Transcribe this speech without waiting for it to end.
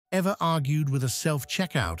Ever argued with a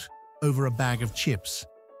self-checkout over a bag of chips?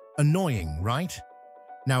 Annoying, right?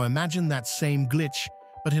 Now imagine that same glitch,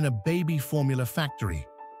 but in a baby formula factory.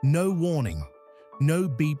 No warning, no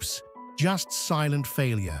beeps, just silent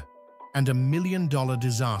failure, and $1 million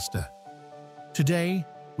disaster. Today,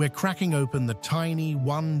 we're cracking open the tiny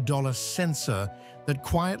 $1 sensor that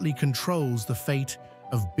quietly controls the fate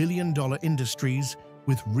of billion-dollar industries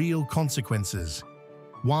with real consequences.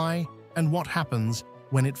 Why and what happens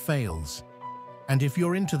when it fails? And if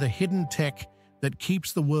you're into the hidden tech that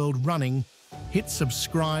keeps the world running, hit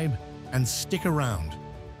subscribe and stick around.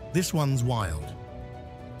 This one's wild.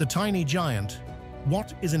 The tiny giant.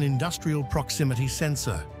 What is an industrial proximity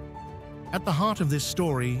sensor? At the heart of this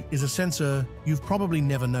story is a sensor you've probably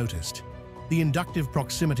never noticed: the inductive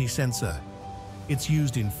proximity sensor. It's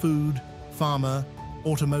used in food, pharma,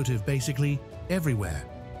 automotive, basically everywhere.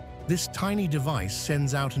 This tiny device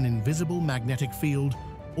sends out an invisible magnetic field,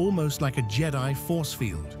 almost like a Jedi force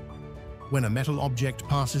field. When a metal object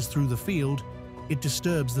passes through the field, it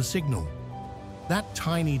disturbs the signal. That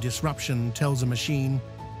tiny disruption tells a machine,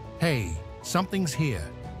 hey, something's here.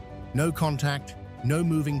 No contact, no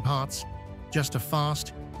moving parts, just a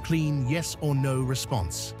fast, clean yes or no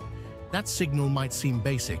response. That signal might seem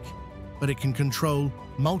basic, but it can control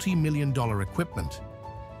multi-million-dollar equipment.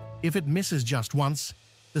 If it misses just once,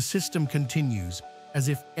 the system continues as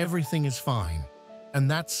if everything is fine, and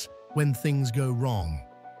that's when things go wrong.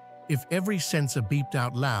 If every sensor beeped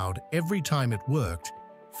out loud every time it worked,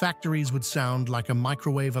 factories would sound like a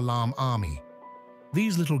microwave alarm army.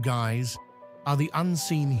 These little guys are the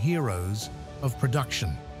unseen heroes of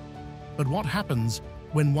production. But what happens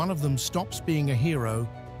when one of them stops being a hero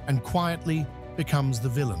and quietly becomes the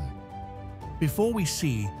villain? Before we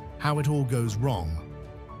see how it all goes wrong,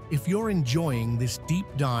 if you're enjoying this deep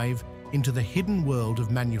dive into the hidden world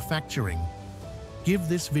of manufacturing, give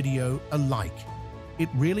this video a like. It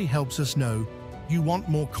really helps us know you want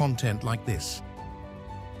more content like this.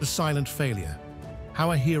 The silent failure.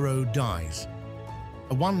 How a hero dies.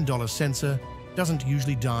 A $1 sensor doesn't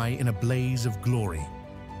usually die in a blaze of glory.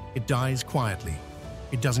 It dies quietly.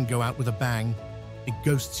 It doesn't go out with a bang. It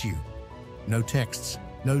ghosts you. No texts,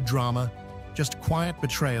 no drama, just quiet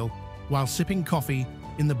betrayal while sipping coffee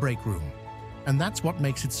in the break room. And that's what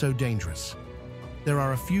makes it so dangerous. There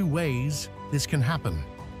are a few ways this can happen.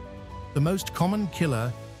 The most common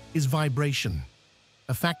killer is vibration.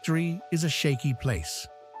 A factory is a shaky place.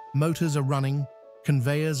 Motors are running,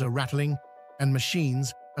 conveyors are rattling, and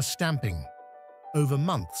machines are stamping. Over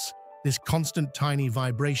months, this constant tiny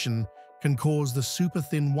vibration can cause the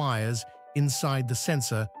super-thin wires inside the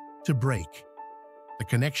sensor to break. The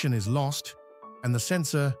connection is lost, and the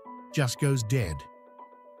sensor just goes dead.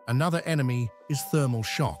 Another enemy is thermal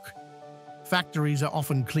shock. Factories are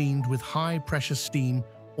often cleaned with high-pressure steam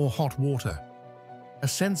or hot water. A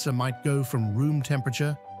sensor might go from room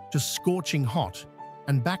temperature to scorching hot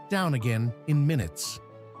and back down again in minutes.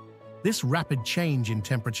 This rapid change in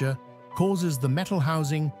temperature causes the metal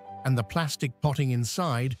housing and the plastic potting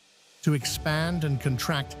inside to expand and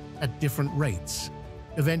contract at different rates.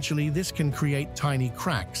 Eventually, this can create tiny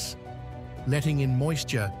cracks, letting in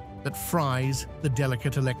moisture that fries the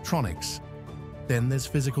delicate electronics. Then there's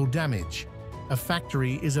physical damage. A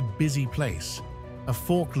factory is a busy place. A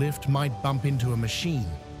forklift might bump into a machine,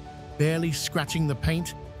 barely scratching the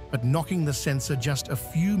paint, but knocking the sensor just a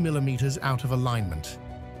few millimeters out of alignment.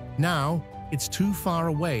 Now, it's too far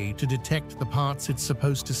away to detect the parts it's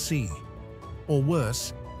supposed to see. Or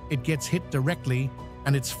worse, it gets hit directly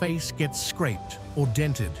and its face gets scraped or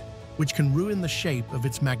dented, which can ruin the shape of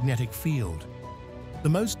its magnetic field. The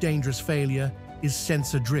most dangerous failure is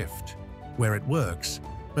sensor drift, where it works,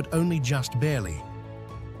 but only just barely.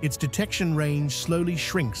 Its detection range slowly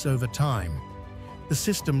shrinks over time. The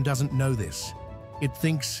system doesn't know this. It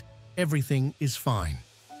thinks everything is fine.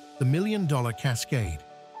 The $1 million cascade.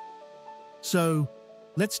 So,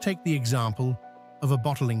 let's take the example of a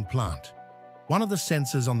bottling plant. One of the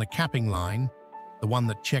sensors on the capping line, the one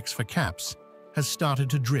that checks for caps, has started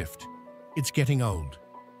to drift. It's getting old.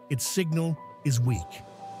 Its signal is weak.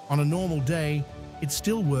 On a normal day, it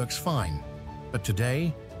still works fine. But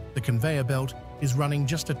today, the conveyor belt is running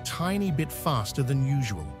just a tiny bit faster than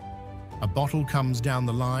usual. A bottle comes down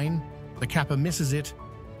the line, the capper misses it,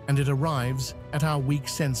 and it arrives at our weak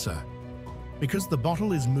sensor. Because the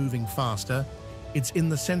bottle is moving faster, it's in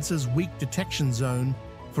the sensor's weak detection zone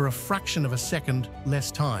for a fraction of a second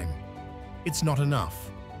less time. It's not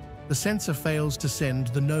enough. The sensor fails to send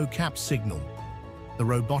the no cap signal. The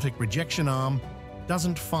robotic rejection arm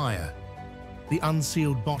doesn't fire. The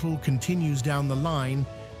unsealed bottle continues down the line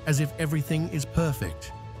as if everything is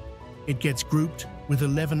perfect. It gets grouped with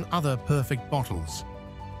 11 other perfect bottles.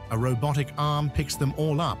 A robotic arm picks them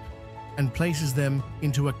all up and places them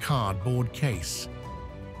into a cardboard case.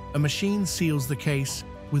 A machine seals the case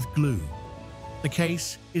with glue. The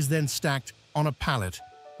case is then stacked on a pallet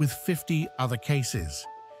with 50 other cases.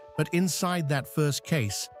 But inside that first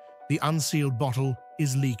case, the unsealed bottle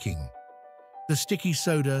is leaking. The sticky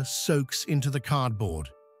soda soaks into the cardboard,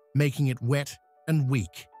 making it wet and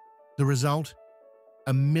weak. The result?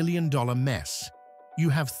 A $1 million mess. You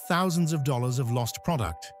have thousands of dollars of lost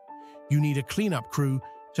product. You need a cleanup crew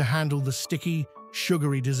to handle the sticky,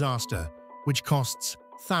 sugary disaster, which costs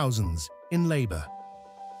thousands in labor.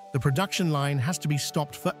 The production line has to be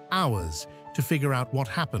stopped for hours to figure out what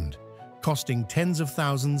happened, costing tens of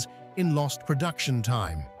thousands in lost production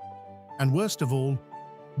time. And worst of all,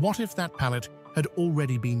 what if that pallet had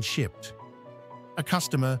already been shipped? A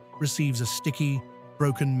customer receives a sticky,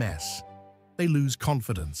 broken mess. They lose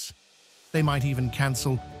confidence. They might even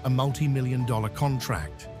cancel a multi-million-dollar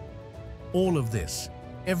contract. All of this,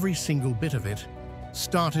 every single bit of it,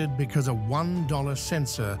 started because a $1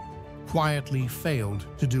 sensor quietly failed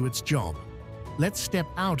to do its job. Let's step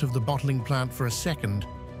out of the bottling plant for a second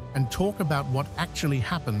and talk about what actually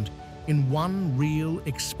happened in one real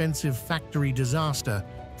expensive factory disaster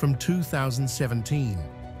from 2017.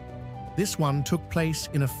 This one took place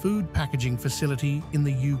in a food packaging facility in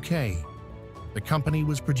the UK. The company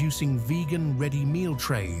was producing vegan ready meal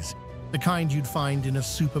trays, the kind you'd find in a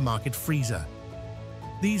supermarket freezer.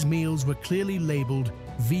 These meals were clearly labeled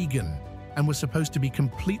vegan and were supposed to be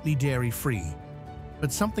completely dairy-free.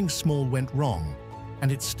 But something small went wrong, and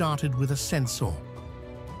it started with a sensor.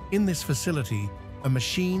 In this facility, a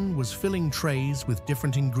machine was filling trays with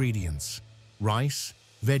different ingredients: rice,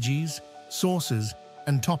 veggies, sauces,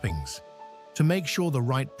 and toppings. To make sure the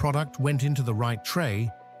right product went into the right tray,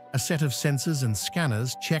 a set of sensors and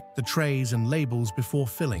scanners checked the trays and labels before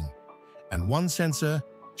filling. And one sensor,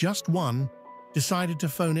 just one, decided to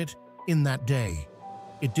phone it in that day.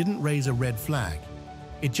 It didn't raise a red flag.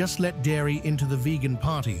 It just let dairy into the vegan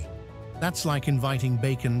party. That's like inviting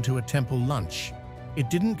bacon to a temple lunch. It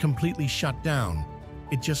didn't completely shut down.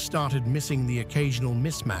 It just started missing the occasional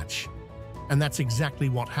mismatch. And that's exactly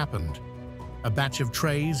what happened. A batch of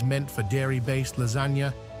trays meant for dairy-based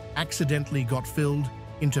lasagna accidentally got filled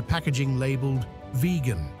into packaging labeled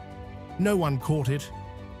vegan. No one caught it.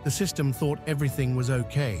 The system thought everything was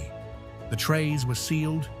okay. The trays were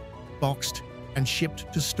sealed, boxed, and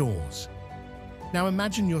shipped to stores. Now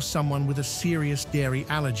imagine you're someone with a serious dairy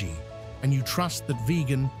allergy, and you trust that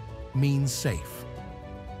vegan means safe.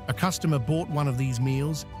 A customer bought one of these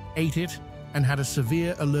meals, ate it, and had a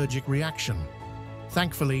severe allergic reaction.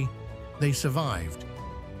 Thankfully, they survived,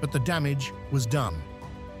 but the damage was done.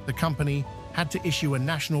 The company had to issue a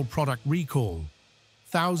national product recall.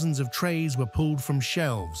 Thousands of trays were pulled from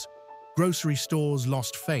shelves. Grocery stores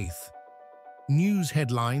lost faith. News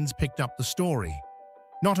headlines picked up the story.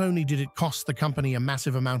 Not only did it cost the company a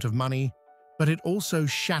massive amount of money, but it also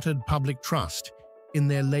shattered public trust in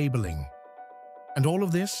their labeling. And all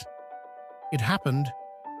of this? It happened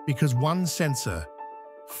because one sensor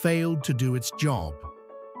failed to do its job.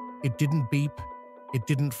 It didn't beep, it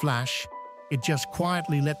didn't flash, it just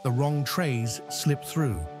quietly let the wrong trays slip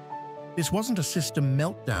through. This wasn't a system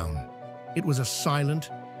meltdown. It was a silent,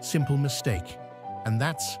 simple mistake. And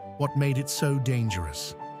that's what made it so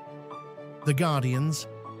dangerous. The Guardians,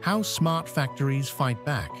 how smart factories fight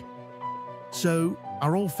back. So,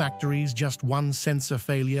 are all factories just one sensor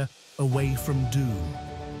failure away from doom?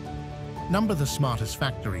 Number the smartest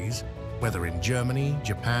factories, whether in Germany,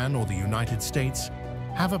 Japan, or the United States,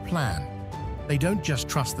 have a plan. They don't just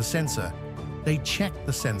trust the sensor, they check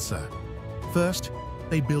the sensor. First,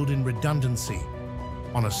 they build in redundancy.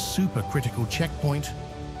 On a supercritical checkpoint,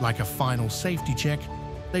 like a final safety check,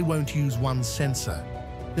 they won't use one sensor.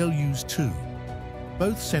 They'll use two.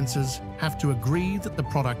 Both sensors have to agree that the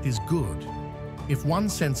product is good. If one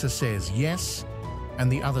sensor says yes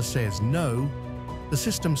and the other says no, the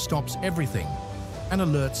system stops everything and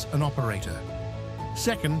alerts an operator.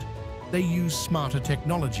 Second, they use smarter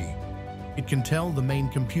technology. It can tell the main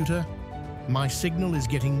computer, my signal is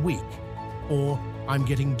getting weak, or I'm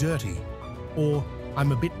getting dirty, or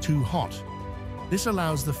I'm a bit too hot. This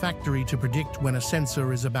allows the factory to predict when a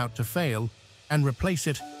sensor is about to fail and replace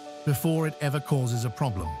it before it ever causes a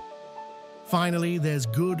problem. Finally, there's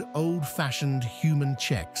good old-fashioned human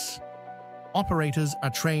checks. Operators are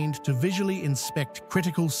trained to visually inspect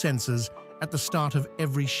critical sensors at the start of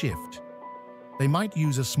every shift. They might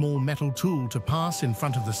use a small metal tool to pass in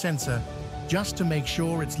front of the sensor just to make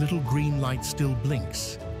sure its little green light still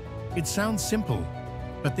blinks. It sounds simple,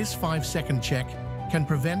 but this 5-second check can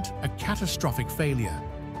prevent a catastrophic failure.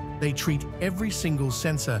 They treat every single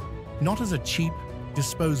sensor not as a cheap,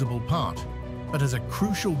 disposable part, but as a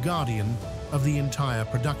crucial guardian of the entire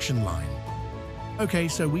production line. Okay,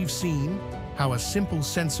 so we've seen how a simple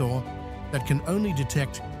sensor that can only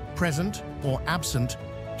detect present or absent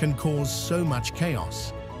can cause so much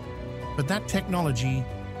chaos. But that technology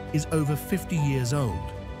is over 50 years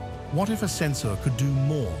old. What if a sensor could do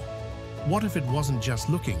more? What if it wasn't just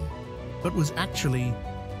looking, but was actually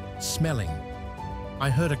smelling? I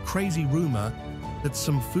heard a crazy rumor that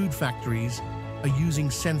some food factories are using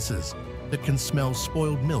sensors that can smell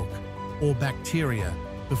spoiled milk or bacteria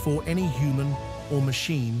before any human or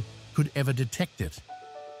machine could ever detect it.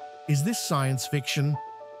 Is this science fiction,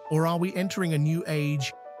 or are we entering a new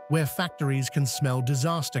age where factories can smell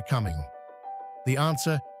disaster coming? The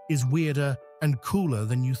answer is weirder and cooler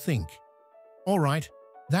than you think. All right,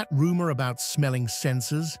 that rumor about smelling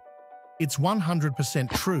sensors, it's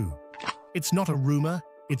 100% true. It's not a rumor,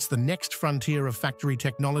 it's the next frontier of factory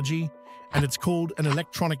technology, and it's called an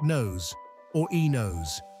electronic nose, or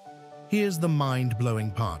e-nose. Here's the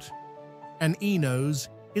mind-blowing part. An e-nose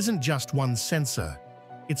isn't just one sensor.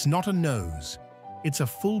 It's not a nose. It's a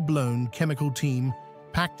full-blown chemical team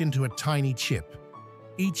packed into a tiny chip.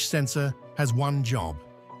 Each sensor has one job: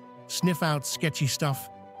 sniff out sketchy stuff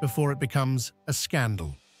before it becomes a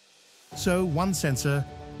scandal. So one sensor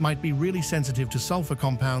might be really sensitive to sulfur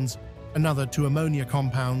compounds, another to ammonia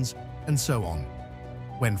compounds, and so on.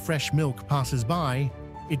 When fresh milk passes by,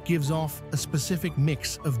 it gives off a specific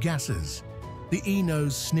mix of gases. The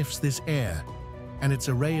e-nose sniffs this air, and its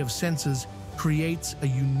array of sensors creates a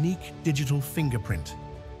unique digital fingerprint.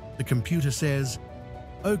 The computer says,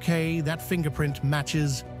 "Okay, that fingerprint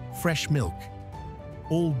matches fresh milk.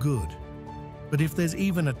 All good." But if there's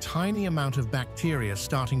even a tiny amount of bacteria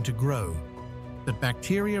starting to grow, that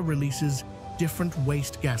bacteria releases different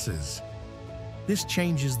waste gases. This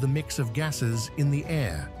changes the mix of gases in the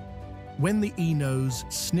air. When the e-nose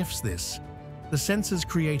sniffs this, the sensors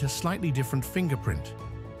create a slightly different fingerprint.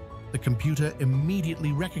 The computer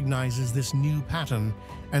immediately recognizes this new pattern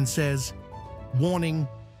and says, "Warning,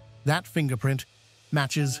 that fingerprint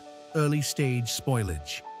matches early-stage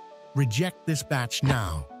spoilage. Reject this batch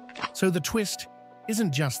now." So the twist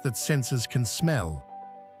isn't just that sensors can smell,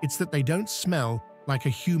 it's that they don't smell like a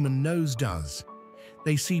human nose does.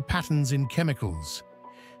 They see patterns in chemicals.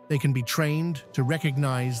 They can be trained to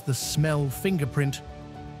recognize the smell fingerprint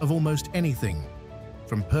of almost anything,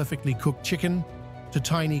 from perfectly cooked chicken to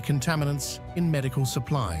tiny contaminants in medical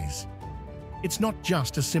supplies. It's not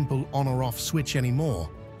just a simple on or off switch anymore.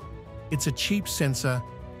 It's a cheap sensor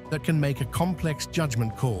that can make a complex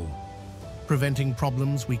judgment call, preventing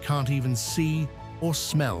problems we can't even see or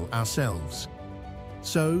smell ourselves.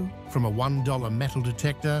 So, from a $1 metal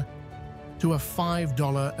detector to a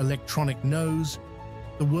 $5 electronic nose,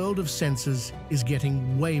 the world of sensors is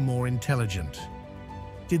getting way more intelligent.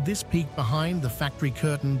 Did this peek behind the factory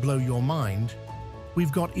curtain blow your mind?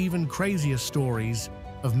 We've got even crazier stories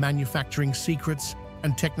of manufacturing secrets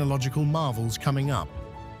and technological marvels coming up.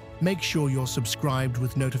 Make sure you're subscribed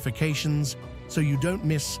with notifications so you don't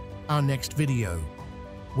miss our next video,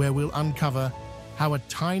 where we'll uncover how a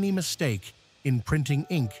tiny mistake in printing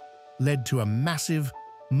ink led to a massive,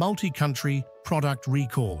 multi-country product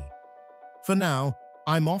recall. For now,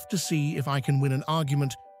 I'm off to see if I can win an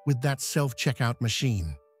argument with that self-checkout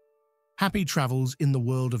machine. Happy travels in the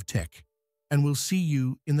world of tech, and we'll see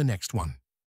you in the next one.